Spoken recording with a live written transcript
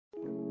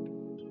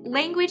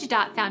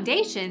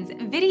Language.Foundation's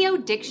Video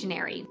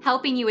Dictionary,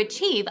 helping you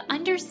achieve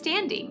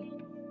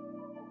understanding.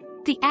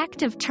 The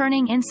act of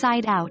turning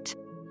inside out.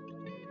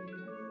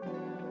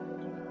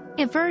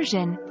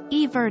 Eversion,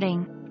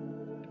 everting.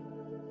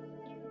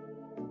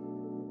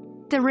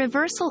 The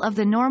reversal of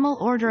the normal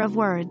order of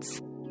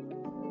words.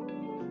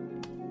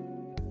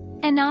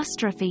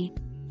 Anostrophe.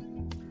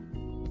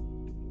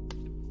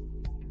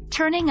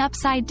 Turning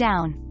upside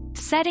down,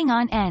 setting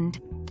on end.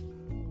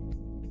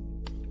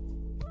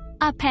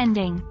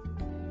 Upending.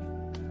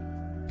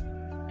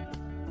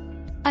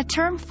 A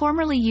term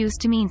formerly used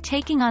to mean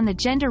taking on the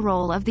gender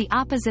role of the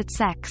opposite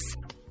sex.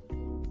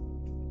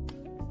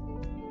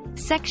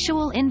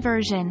 Sexual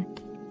inversion.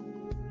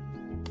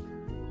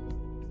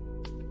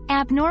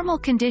 Abnormal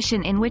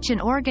condition in which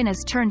an organ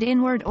is turned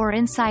inward or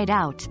inside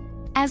out,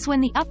 as when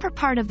the upper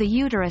part of the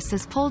uterus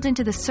is pulled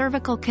into the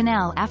cervical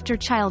canal after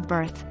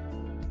childbirth.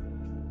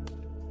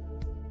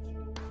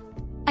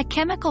 A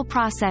chemical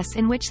process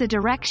in which the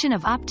direction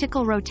of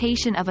optical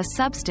rotation of a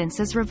substance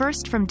is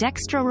reversed from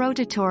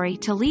dextro-rotatory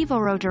to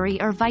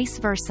levorotary or vice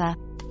versa.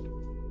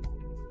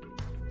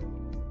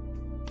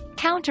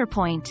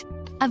 Counterpoint.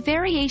 A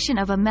variation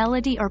of a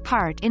melody or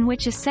part in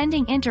which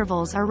ascending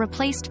intervals are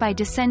replaced by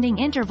descending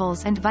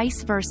intervals and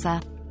vice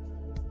versa.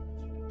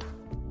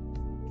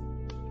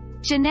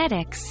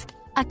 Genetics.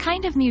 A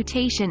kind of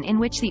mutation in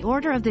which the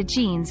order of the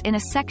genes in a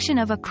section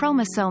of a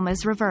chromosome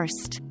is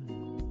reversed.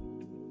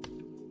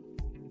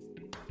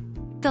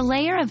 The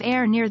layer of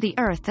air near the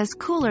Earth is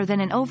cooler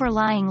than an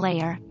overlying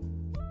layer.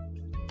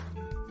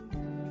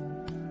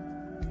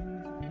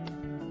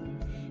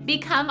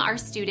 Become our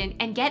student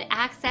and get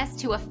access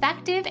to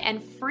effective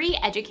and free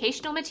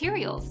educational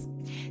materials.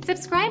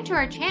 Subscribe to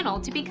our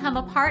channel to become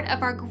a part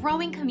of our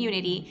growing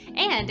community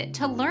and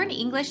to learn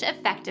English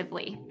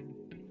effectively.